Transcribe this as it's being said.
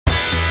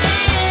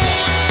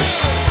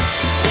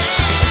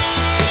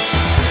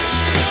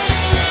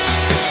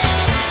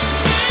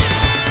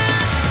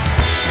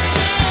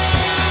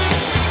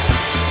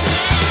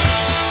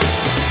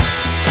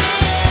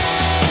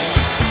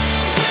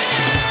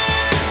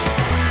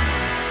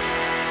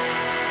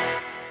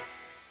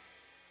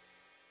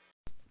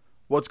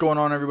What's going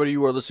on, everybody?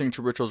 You are listening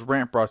to Richo's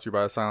Rant, brought to you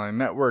by the Sideline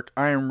Network.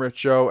 I am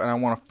Richo, and I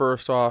want to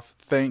first off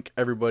thank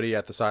everybody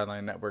at the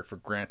Sideline Network for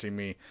granting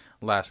me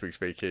last week's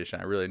vacation.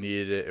 I really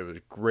needed it. It was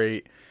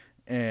great.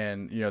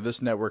 And,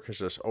 this network has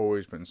just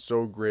always been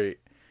so great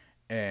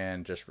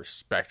and just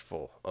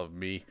respectful of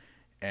me.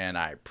 And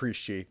I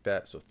appreciate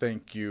that. So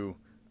thank you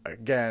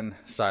again,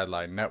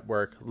 Sideline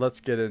Network. Let's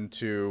get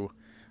into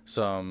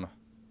some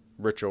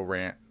Richo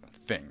Rant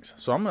things.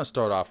 So I'm going to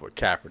start off with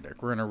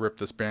Kaepernick. We're going to rip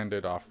this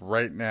Band-Aid off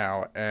right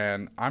now,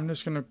 and I'm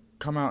just going to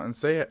come out and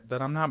say it,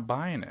 that I'm not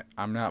buying it.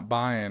 I'm not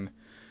buying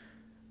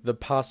the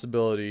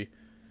possibility.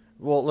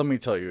 Well, let me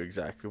tell you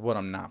exactly what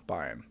I'm not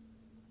buying.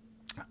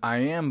 I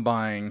am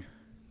buying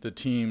the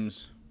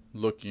teams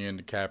looking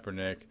into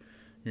Kaepernick,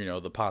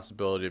 the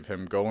possibility of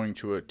him going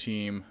to a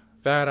team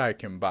that I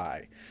can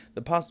buy.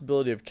 The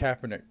possibility of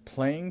Kaepernick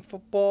playing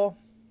football,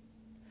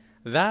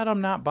 that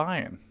I'm not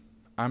buying.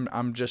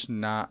 I'm just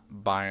not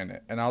buying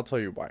it, and I'll tell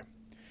you why.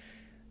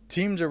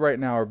 Teams right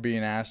now are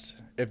being asked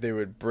if they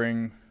would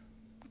bring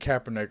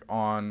Kaepernick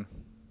on,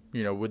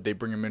 would they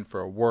bring him in for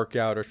a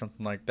workout or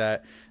something like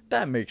that?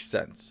 That makes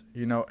sense,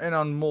 and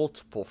on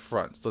multiple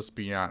fronts, let's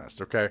be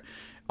honest, okay?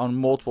 On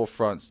multiple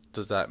fronts,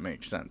 does that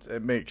make sense?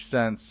 It makes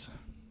sense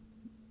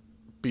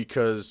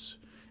because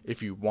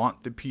if you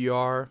want the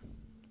PR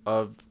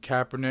of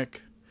Kaepernick,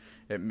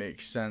 it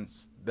makes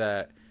sense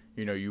that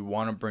you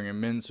want to bring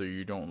him in so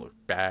you don't look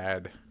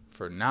bad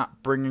for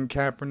not bringing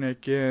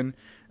Kaepernick in.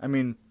 I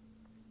mean,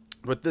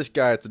 with this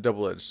guy, it's a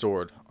double-edged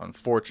sword,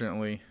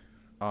 unfortunately.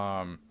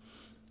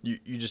 You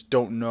just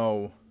don't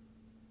know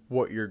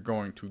what you're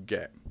going to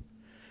get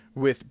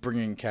with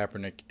bringing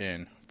Kaepernick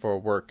in for a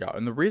workout.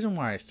 And the reason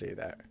why I say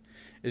that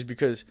is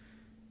because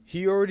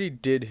he already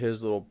did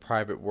his little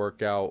private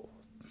workout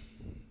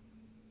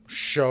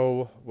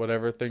show,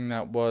 whatever thing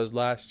that was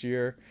last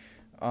year.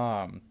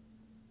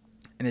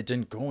 And it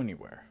didn't go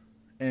anywhere.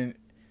 And,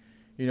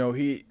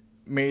 he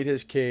made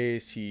his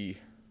case. He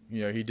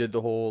did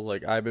the whole,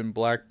 I've been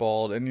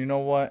blackballed. And you know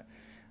what?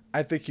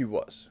 I think he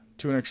was.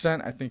 To an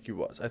extent, I think he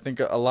was. I think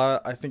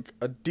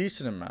a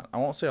decent amount. I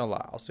won't say a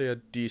lot. I'll say a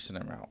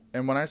decent amount.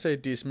 And when I say a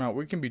decent amount,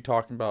 we can be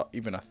talking about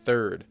even a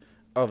third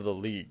of the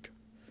league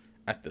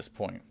at this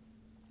point.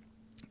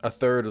 A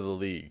third of the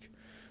league,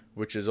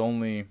 which is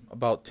only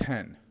about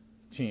 10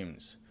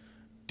 teams,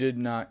 did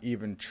not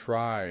even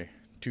try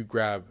to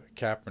grab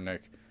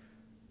Kaepernick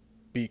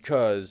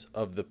because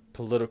of the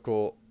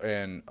political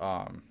and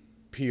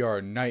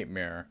PR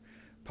nightmare,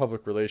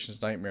 public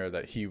relations nightmare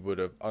that he would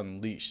have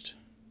unleashed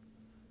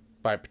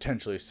by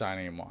potentially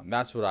signing him on.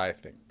 That's what I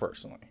think,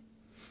 personally.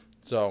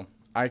 So,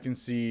 I can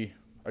see,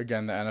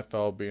 again, the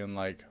NFL being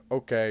like,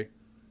 okay,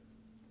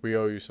 we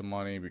owe you some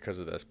money because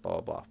of this, blah,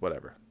 blah, blah,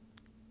 whatever.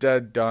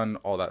 Dead, done,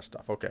 all that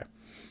stuff. Okay.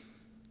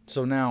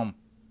 So now,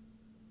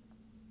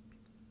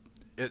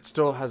 it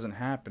still hasn't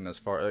happened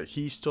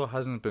he still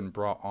hasn't been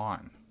brought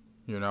on,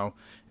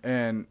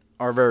 and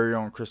our very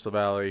own Chris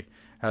LaValle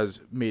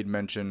has made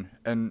mention,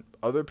 and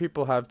other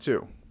people have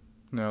too.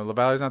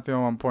 LaValle's not the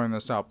only one pointing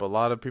this out, but a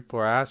lot of people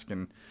are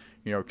asking,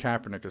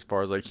 Kaepernick, as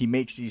far as he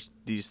makes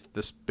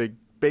this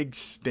big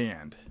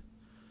stand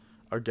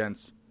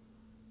against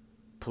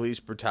police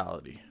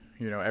brutality,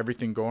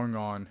 everything going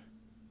on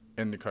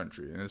in the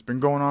country, and it's been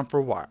going on for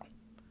a while,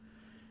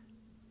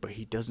 but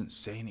he doesn't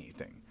say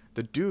anything.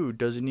 The dude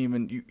doesn't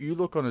even, you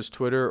look on his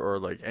Twitter or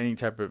any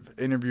type of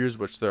interviews,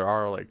 which there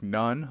are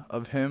none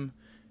of him,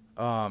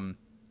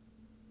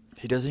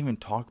 he doesn't even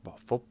talk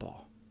about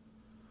football.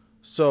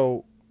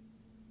 So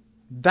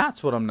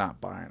that's what I'm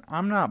not buying.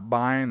 I'm not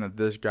buying that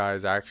this guy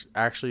is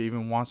actually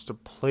even wants to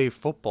play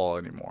football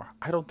anymore.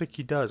 I don't think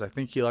he does. I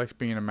think he likes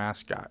being a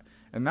mascot,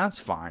 and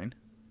that's fine.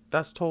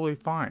 That's totally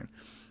fine.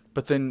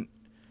 But then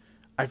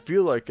I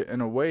feel like,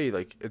 in a way,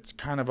 it's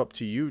kind of up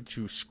to you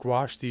to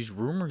squash these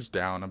rumors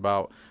down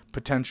about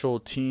potential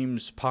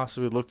teams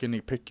possibly looking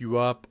to pick you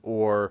up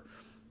or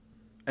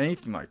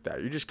anything like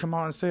that. You just come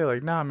out and say,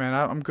 nah, man,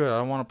 I'm good. I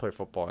don't want to play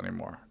football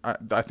anymore.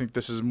 I think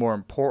this is more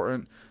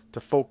important to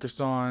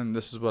focus on.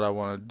 This is what I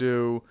want to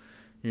do,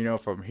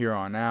 from here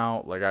on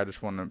out. I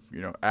just want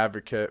to,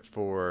 advocate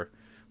for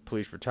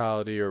police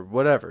brutality or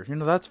whatever.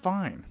 That's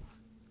fine.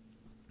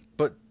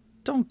 But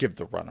don't give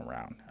the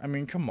runaround. I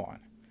mean, come on.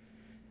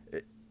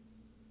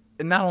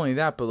 And not only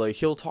that, but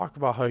he'll talk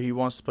about how he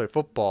wants to play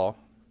football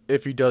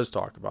if he does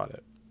talk about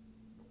it.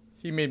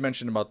 He made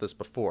mention about this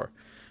before,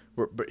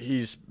 but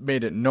he's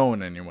made it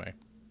known anyway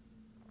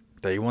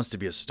that he wants to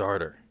be a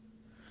starter,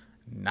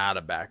 not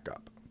a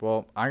backup.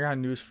 Well, I got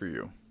news for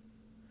you.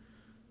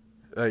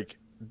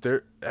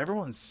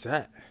 Everyone's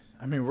set.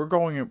 I mean, we're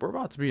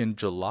about to be in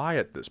July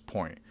at this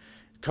point,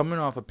 coming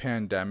off a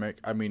pandemic.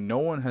 I mean, no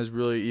one has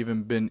really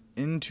even been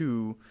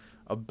into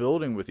a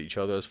building with each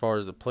other as far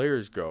as the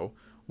players go.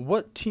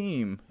 What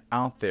team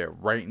out there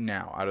right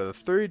now, out of the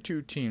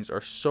 32 teams, are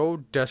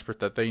so desperate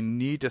that they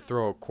need to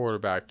throw a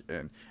quarterback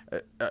in?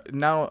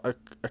 Now a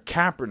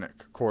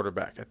Kaepernick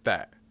quarterback at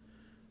that,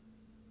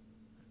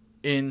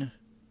 into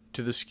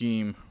the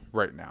scheme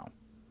right now?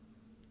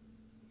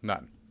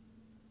 None.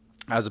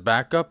 As a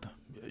backup,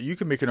 you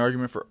can make an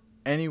argument for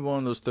any one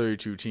of those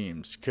 32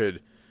 teams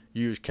could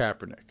use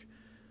Kaepernick.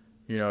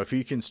 If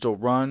he can still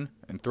run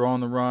and throw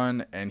on the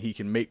run and he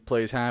can make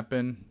plays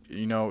happen,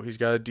 he's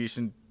got a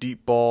decent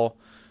deep ball.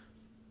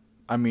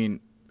 I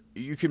mean,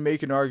 you can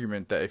make an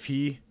argument that if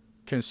he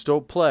can still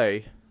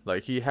play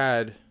like he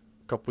had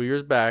a couple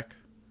years back,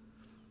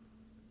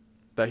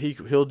 that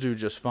he'll do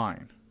just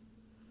fine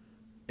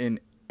in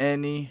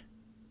any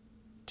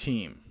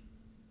team.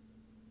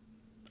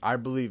 I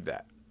believe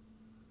that.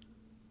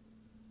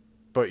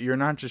 But you're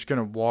not just going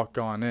to walk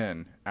on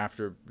in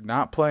after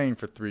not playing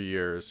for 3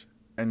 years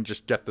and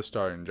just get the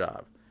starting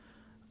job.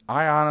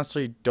 I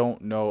honestly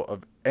don't know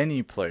of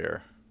any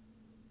player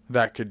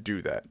that could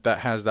do that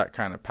has that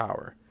kind of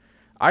power.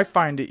 I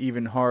find it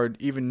even hard,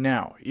 even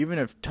now, even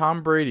if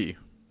Tom Brady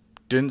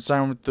didn't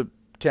sign with the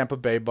Tampa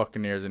Bay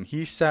Buccaneers and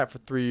he sat for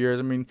 3 years.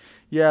 I mean,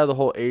 yeah, the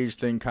whole age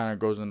thing kind of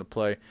goes into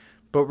play.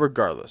 But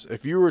regardless,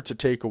 if you were to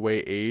take away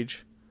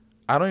age,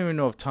 I don't even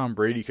know if Tom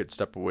Brady could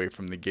step away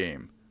from the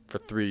game for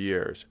 3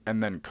 years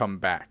and then come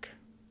back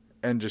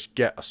and just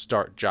get a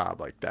start job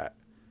like that.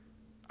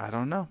 I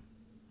don't know.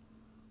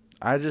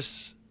 I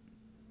just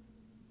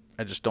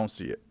don't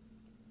see it.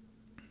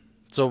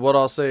 So what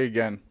I'll say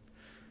again,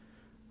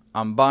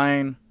 I'm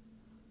buying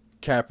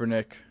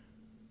Kaepernick.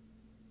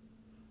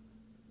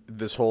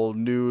 This whole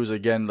news,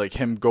 again, like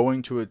him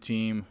going to a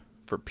team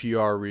for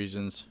PR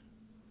reasons.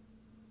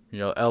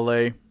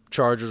 LA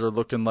Chargers are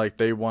looking like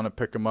they want to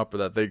pick him up or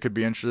that they could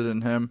be interested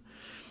in him.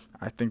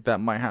 I think that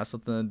might have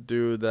something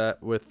to do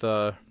with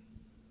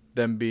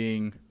them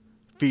being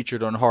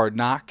featured on Hard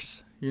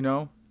Knocks,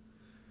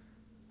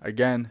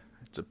 Again,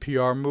 it's a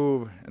PR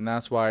move, and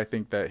that's why I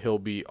think that he'll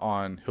be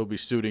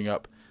suiting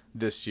up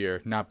this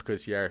year, not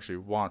because he actually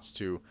wants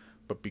to,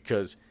 but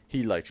because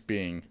he likes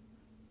being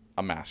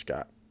a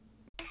mascot.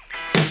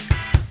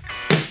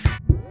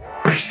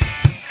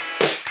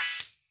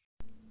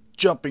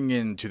 Jumping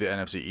into the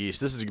NFC East,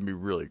 this is going to be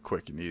really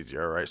quick and easy,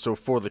 all right? So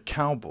for the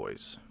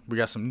Cowboys, we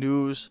got some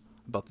news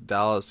about the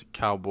Dallas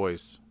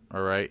Cowboys,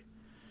 all right?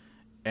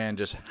 And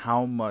just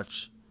how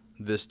much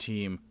this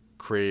team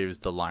craves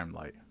the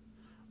limelight.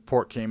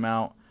 Report came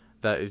out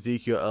that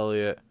Ezekiel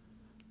Elliott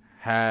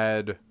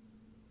had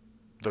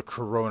the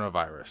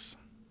coronavirus,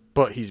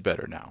 but he's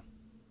better now.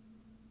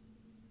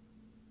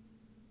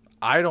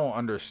 I don't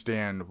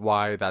understand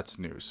why that's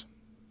news,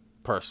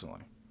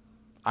 personally.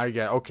 I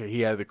get, okay,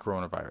 he had the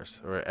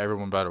coronavirus. All right,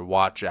 everyone better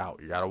watch out.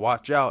 You got to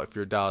watch out if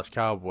you're Dallas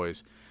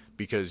Cowboys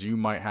because you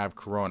might have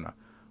corona.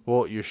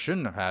 Well, you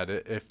shouldn't have had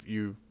it if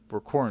you were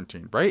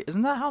quarantined, right?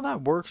 Isn't that how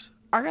that works?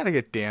 I got to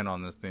get Dan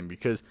on this thing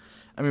because,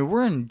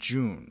 we're in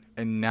June,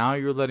 and now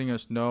you're letting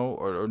us know,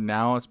 or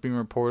now it's being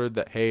reported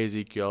that, hey,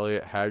 Ezekiel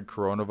Elliott had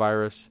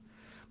coronavirus,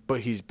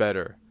 but he's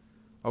better.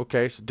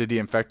 Okay, so did he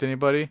infect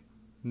anybody?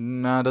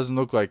 Nah, doesn't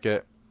look like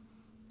it.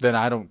 Then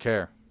I don't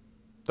care.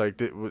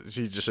 Like, was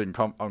he just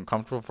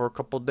uncomfortable for a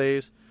couple of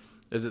days?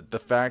 Is it the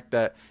fact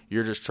that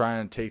you're just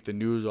trying to take the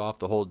news off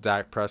the whole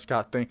Dak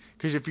Prescott thing?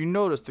 Because if you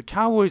notice, the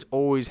Cowboys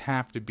always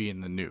have to be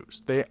in the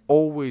news. They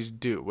always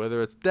do.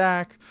 Whether it's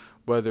Dak,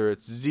 whether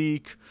it's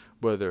Zeke,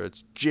 whether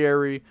it's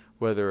Jerry,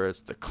 whether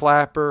it's the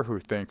Clapper, who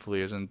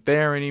thankfully isn't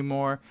there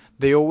anymore.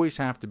 They always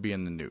have to be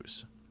in the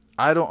news.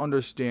 I don't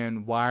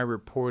understand why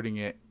reporting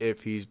it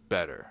if he's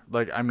better.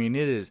 It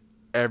is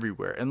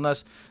everywhere.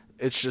 Unless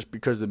it's just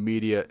because the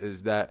media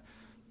is that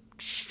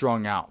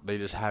strung out. They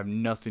just have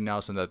nothing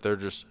else and that they're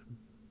just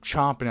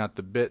chomping at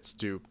the bits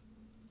to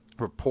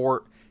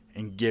report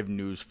and give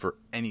news for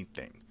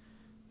anything.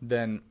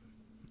 Then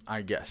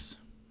I guess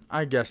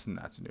then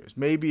that's news.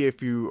 Maybe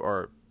if you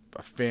are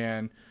a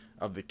fan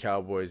of the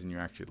Cowboys and you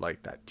actually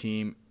like that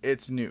team,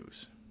 it's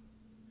news.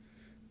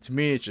 To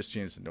me, it just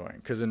seems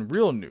annoying. Because in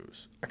real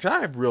news, because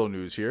I have real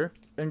news here,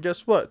 and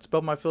guess what? It's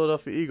about my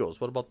Philadelphia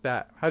Eagles. What about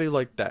that? How do you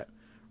like that?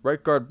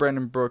 Right guard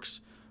Brandon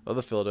Brooks of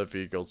the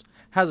Philadelphia Eagles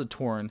has a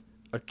torn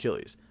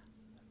Achilles.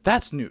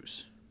 That's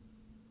news.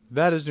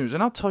 That is news.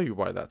 And I'll tell you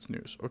why that's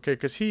news. Okay,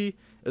 because he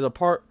is a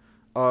part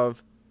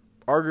of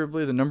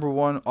arguably the number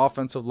one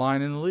offensive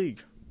line in the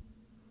league.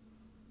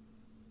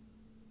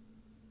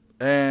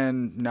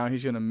 And now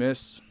he's going to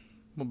miss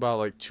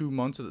about 2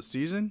 months of the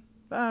season.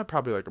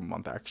 Probably a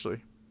month,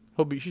 actually.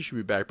 He should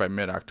be back by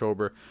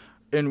mid-October,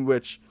 in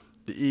which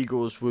the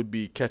Eagles would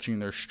be catching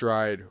their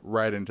stride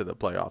right into the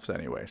playoffs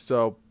anyway.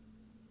 So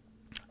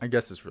I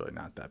guess it's really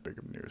not that big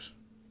of news.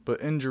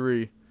 But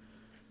injury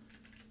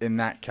in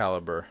that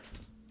caliber,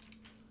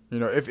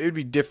 if it'd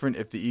be different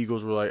if the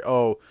Eagles were like,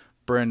 oh,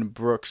 Brandon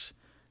Brooks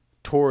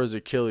tore his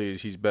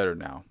Achilles, he's better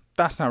now.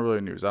 That's not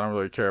really news. I don't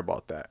really care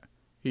about that.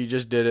 He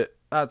just did it.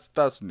 That's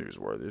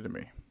newsworthy to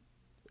me.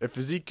 If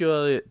Ezekiel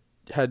Elliott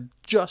had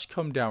just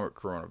come down with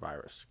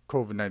coronavirus,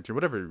 COVID-19,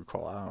 whatever you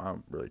call it, I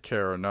don't really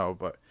care or know,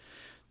 but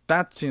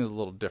that seems a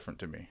little different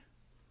to me.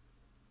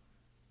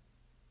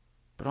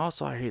 But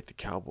also, I hate the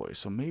Cowboys,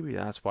 so maybe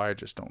that's why I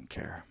just don't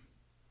care.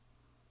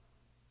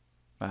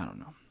 I don't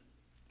know.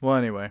 Well,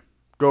 anyway,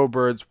 go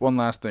Birds. One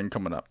last thing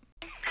coming up.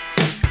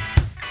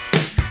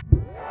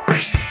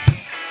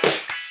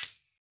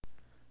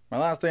 My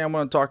last thing I'm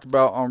going to talk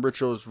about on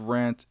Richo's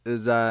rant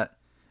is that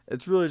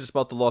it's really just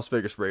about the Las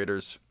Vegas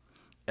Raiders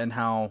and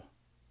how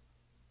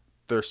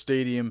their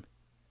stadium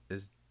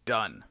is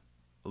done.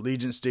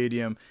 Allegiant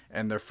Stadium,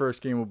 and their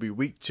first game will be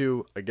week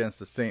 2 against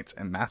the Saints,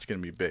 and that's going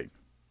to be big.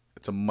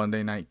 It's a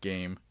Monday night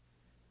game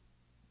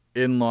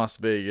in Las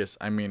Vegas.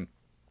 I mean,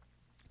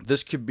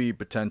 this could be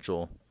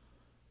potential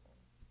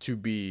to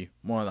be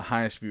one of the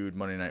highest viewed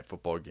Monday Night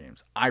Football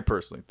games. I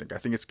personally think. I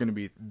think it's going to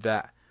be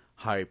that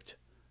hyped.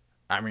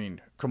 I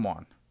mean, come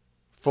on.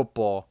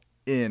 Football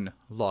in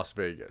Las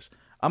Vegas.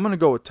 I'm going to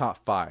go with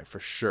top 5 for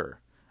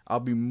sure. I'll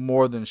be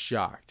more than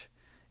shocked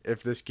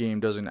if this game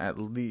doesn't at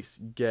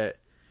least get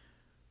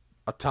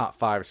a top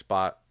 5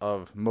 spot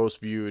of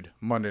most viewed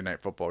Monday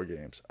Night Football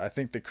games. I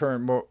think the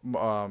current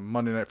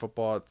Monday Night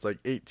Football, it's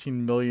like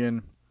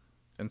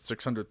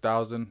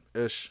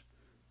 18,600,000-ish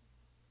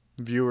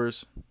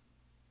viewers.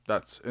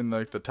 That's in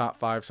like the top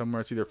 5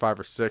 somewhere. It's either 5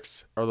 or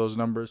 6 are those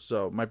numbers,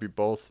 so it might be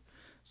both.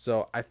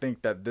 So I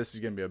think that this is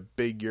going to be a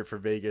big year for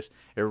Vegas.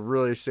 It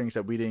really stinks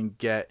that we didn't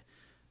get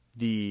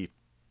the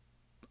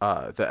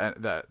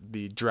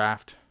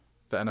draft,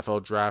 the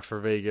NFL draft for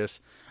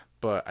Vegas.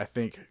 But I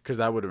think, because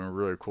that would have been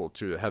really cool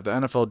too, to have the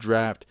NFL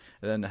draft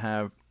and then to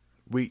have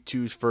week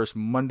 2's first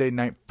Monday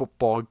Night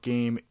Football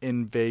game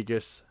in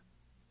Vegas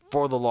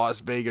for the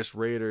Las Vegas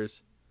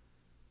Raiders.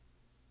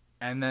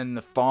 And then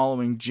the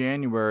following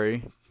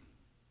January,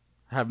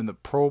 having the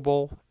Pro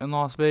Bowl in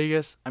Las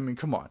Vegas. I mean,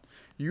 come on.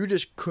 You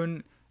just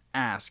couldn't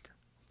ask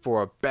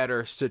for a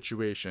better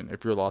situation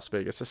if you're Las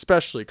Vegas,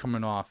 especially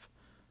coming off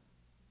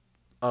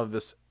of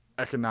this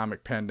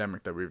economic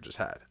pandemic that we've just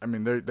had. I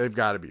mean, they've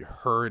got to be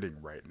hurting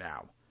right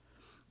now.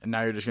 And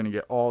now you're just going to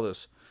get all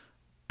this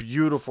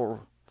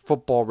beautiful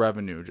football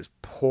revenue just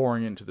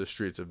pouring into the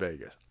streets of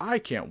Vegas. I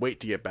can't wait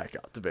to get back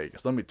out to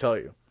Vegas. Let me tell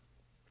you,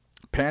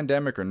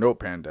 pandemic or no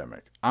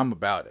pandemic, I'm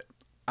about it.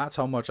 That's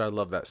how much I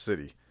love that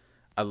city.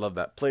 I love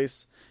that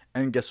place.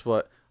 And guess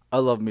what? I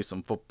love me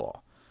some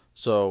football.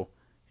 So,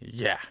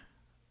 yeah,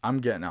 I'm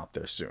getting out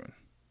there soon.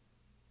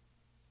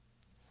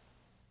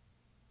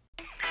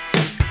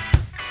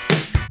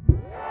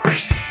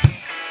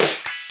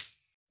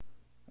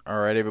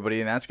 Alright,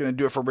 everybody, and that's going to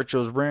do it for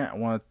Richo's Rant. I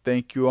want to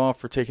thank you all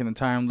for taking the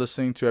time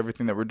listening to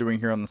everything that we're doing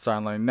here on the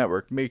Sideline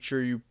Network. Make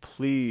sure you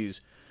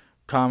please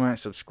comment,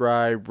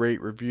 subscribe,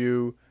 rate,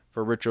 review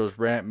for Richo's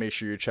Rant. Make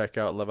sure you check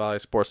out La Valley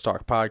Sports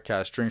Talk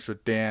Podcast, Drinks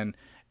with Dan,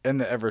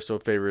 and the ever so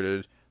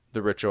favorited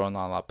The Richo and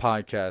Lala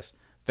Podcast.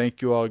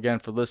 Thank you all again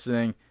for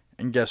listening,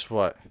 and guess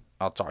what?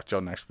 I'll talk to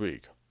y'all next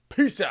week.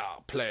 Peace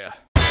out, player.